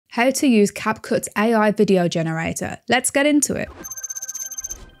How to use CapCut's AI video generator. Let's get into it.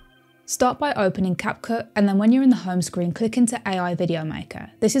 Start by opening CapCut, and then when you're in the home screen, click into AI Video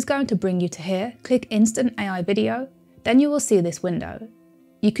Maker. This is going to bring you to here. Click Instant AI Video, then you will see this window.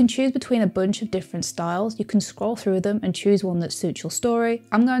 You can choose between a bunch of different styles. You can scroll through them and choose one that suits your story.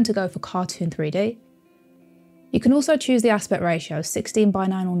 I'm going to go for Cartoon 3D. You can also choose the aspect ratio,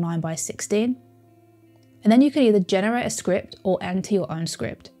 16:9 or 9:16. And then you can either generate a script or enter your own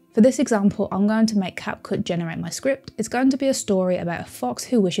script. For this example, I'm going to make CapCut generate my script. It's going to be a story about a fox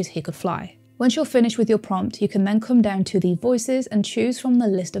who wishes he could fly. Once you're finished with your prompt, you can then come down to the voices and choose from the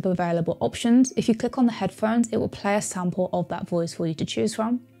list of available options. If you click on the headphones, it will play a sample of that voice for you to choose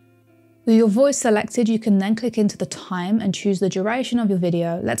from. With your voice selected, you can then click into the time and choose the duration of your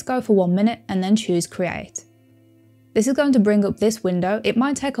video. Let's go for 1 minute and then choose create. This is going to bring up this window. It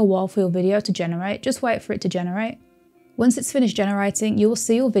might take a while for your video to generate. Just wait for it to generate. Once it's finished generating, you will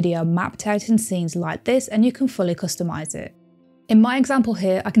see your video mapped out in scenes like this, and you can fully customize it. In my example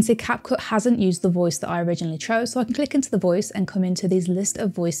here, I can see CapCut hasn't used the voice that I originally chose, so I can click into the voice and come into these list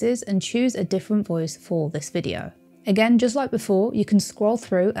of voices and choose a different voice for this video. Again, just like before, you can scroll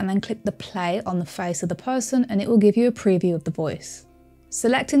through and then click the play on the face of the person, and it will give you a preview of the voice.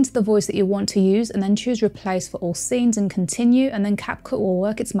 Select into the voice that you want to use and then choose replace for all scenes and continue, and then CapCut will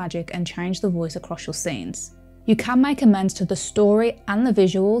work its magic and change the voice across your scenes. You can make amends to the story and the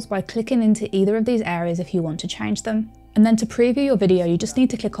visuals by clicking into either of these areas if you want to change them. And then to preview your video, you just need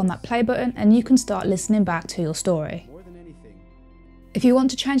to click on that play button and you can start listening back to your story. If you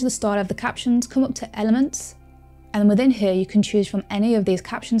want to change the style of the captions, come up to Elements, and within here you can choose from any of these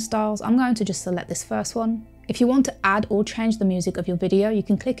caption styles. I'm going to just select this first one. If you want to add or change the music of your video, you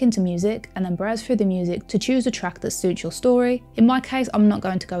can click into music and then browse through the music to choose a track that suits your story. In my case, I'm not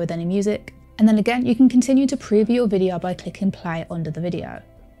going to go with any music. And then again, you can continue to preview your video by clicking play under the video.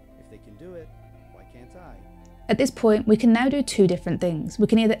 If they can do it, why can't I? At this point, we can now do two different things. We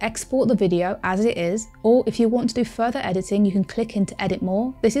can either export the video as it is, or if you want to do further editing, you can click into Edit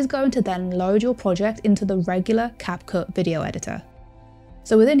More. This is going to then load your project into the regular CapCut video editor.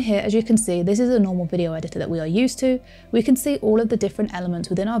 So within here, as you can see, this is a normal video editor that we are used to. We can see all of the different elements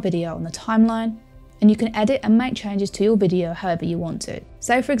within our video on the timeline, and you can edit and make changes to your video however you want to.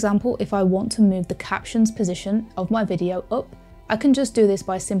 Say for example, if I want to move the captions position of my video up, I can just do this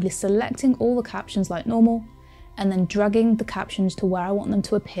by simply selecting all the captions like normal, and then dragging the captions to where I want them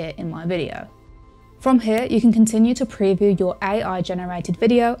to appear in my video. From here, you can continue to preview your AI generated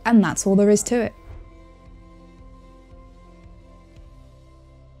video, and that's all there is to it.